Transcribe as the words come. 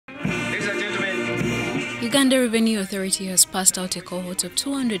Uganda Revenue Authority has passed out a cohort of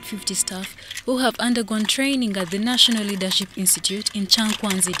 250 staff who have undergone training at the National Leadership Institute in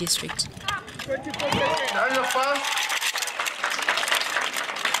Chankwanzi district.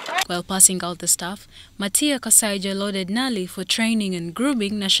 While passing out the staff, Matia Kasaija lauded NALI for training and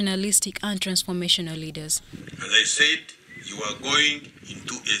grooming nationalistic and transformational leaders. As I said, you are going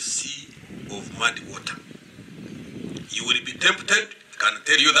into a sea of muddy water. You will be tempted, I can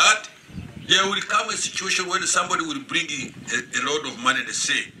tell you that. There will come a situation when somebody will bring a load of money and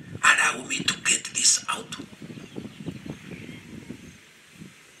say, allow me to get this out.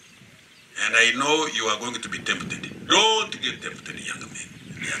 And I know you are going to be tempted. Don't get tempted, young men.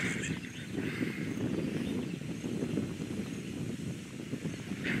 Young women.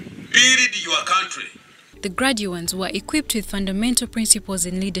 Build your country. The graduates were equipped with fundamental principles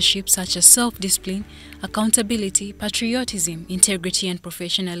in leadership such as self-discipline, accountability, patriotism, integrity and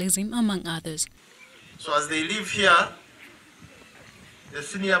professionalism, among others. So as they live here, the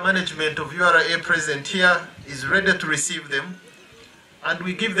senior management of URA present here is ready to receive them, and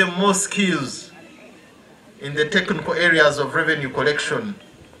we give them more skills in the technical areas of revenue collection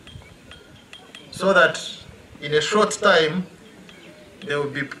so that in a short time they will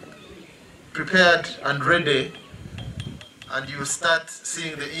be prepared and ready, and you start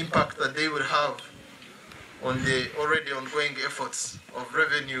seeing the impact that they will have on the already ongoing efforts of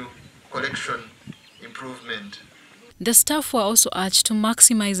revenue collection improvement. The staff were also urged to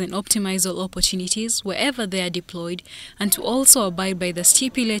maximize and optimize all opportunities wherever they are deployed and to also abide by the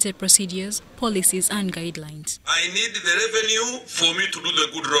stipulated procedures, policies and guidelines. I need the revenue for me to do the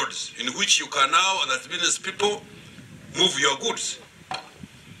good roads in which you can now, as business people, move your goods.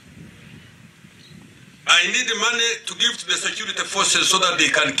 I need the money to give to the security forces so that they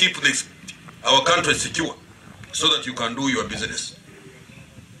can keep our country secure, so that you can do your business.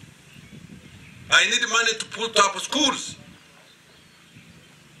 I need money to put up schools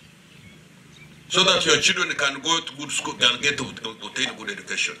so that your children can go to good school and get to obtain good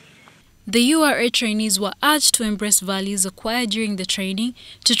education. The URA trainees were urged to embrace values acquired during the training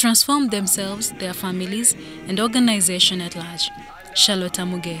to transform themselves, their families, and organization at large. Charlotte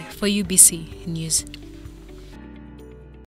Amuge for UBC News.